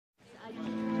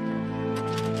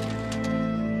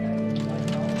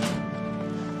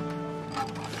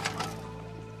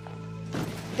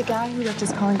The guy who left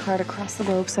his calling card across the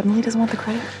globe suddenly doesn't want the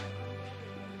credit?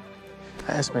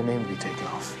 I asked my name to be taken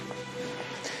off.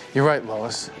 You're right,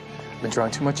 Lois. I've been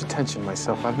drawing too much attention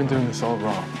myself. I've been doing this all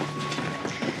wrong.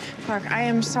 Clark, I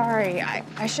am sorry.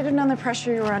 I should have known the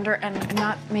pressure you were under and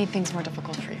not made things more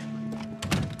difficult for you.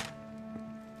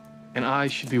 And I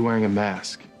should be wearing a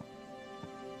mask.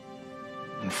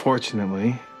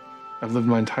 Unfortunately, I've lived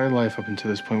my entire life up until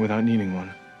this point without needing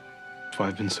one. That's why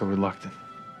I've been so reluctant.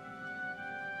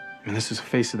 I mean, this is the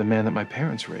face of the man that my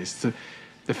parents raised. It's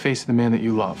the face of the man that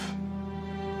you love.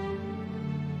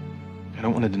 I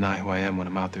don't want to deny who I am when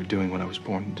I'm out there doing what I was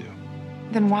born to do.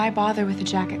 Then why bother with the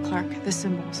jacket, Clark? The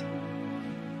symbols.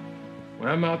 When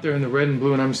I'm out there in the red and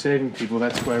blue and I'm saving people,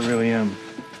 that's who I really am.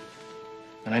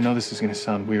 And I know this is going to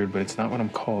sound weird, but it's not what I'm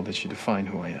called that should define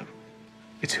who I am.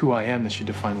 It's who I am that should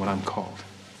define what I'm called.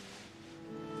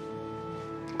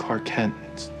 Clark Kent,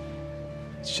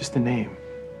 it's just a name.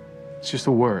 It's just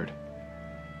a word.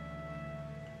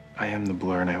 I am the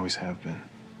Blur, and I always have been.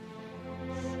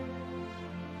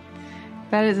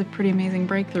 That is a pretty amazing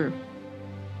breakthrough.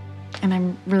 And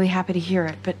I'm really happy to hear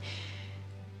it, but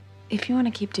if you want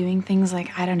to keep doing things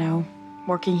like, I don't know,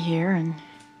 working here and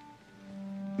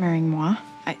marrying moi,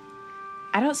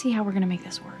 I don't see how we're going to make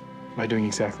this work. By doing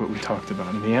exactly what we talked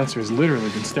about, and the answer has literally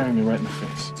been staring me right in the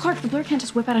face. Clark, the Blur can't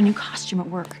just whip out a new costume at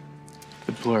work.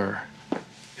 The Blur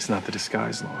is not the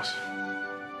disguise, Lois.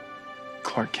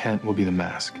 Clark Kent will be the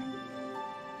mask.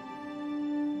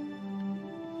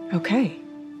 Okay.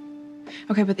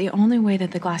 Okay, but the only way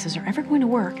that the glasses are ever going to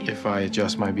work... If I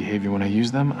adjust my behavior when I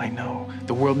use them, I know.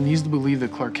 The world needs to believe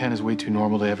that Clark Kent is way too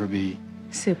normal to ever be.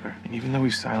 Super. And even though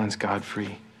we've silenced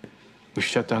Godfrey, we've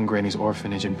shut down Granny's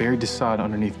orphanage and buried Desaad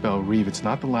underneath Belle Reve, it's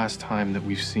not the last time that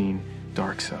we've seen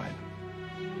Darkseid.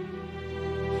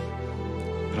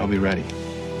 But I'll be ready.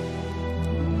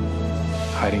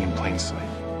 Hiding in plain sight.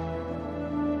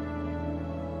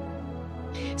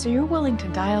 So you're willing to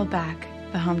dial back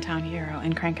the hometown hero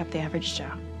and crank up the average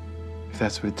Joe? If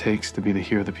that's what it takes to be the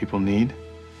hero that people need,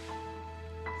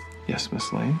 yes,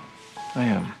 Miss Lane, I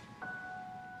am.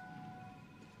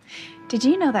 Did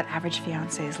you know that average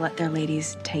fiancés let their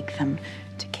ladies take them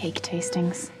to cake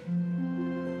tastings?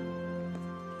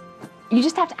 You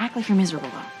just have to act like you're miserable,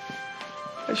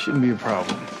 though. That shouldn't be a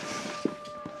problem.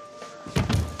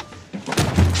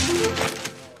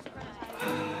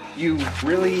 You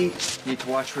really need to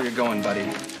watch where you're going, buddy.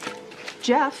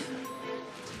 Jeff.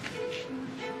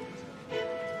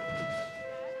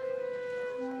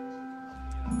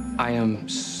 I am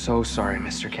so sorry,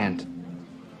 Mr. Kent.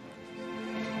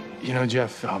 You know,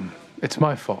 Jeff, it's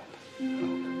my fault.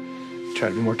 Try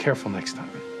to be more careful next time.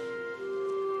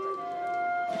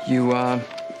 You,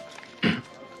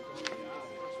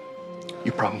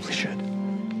 you probably should.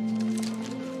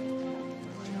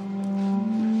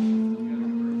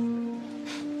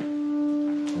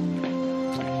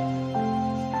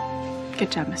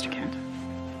 Good job, Mr. Kent.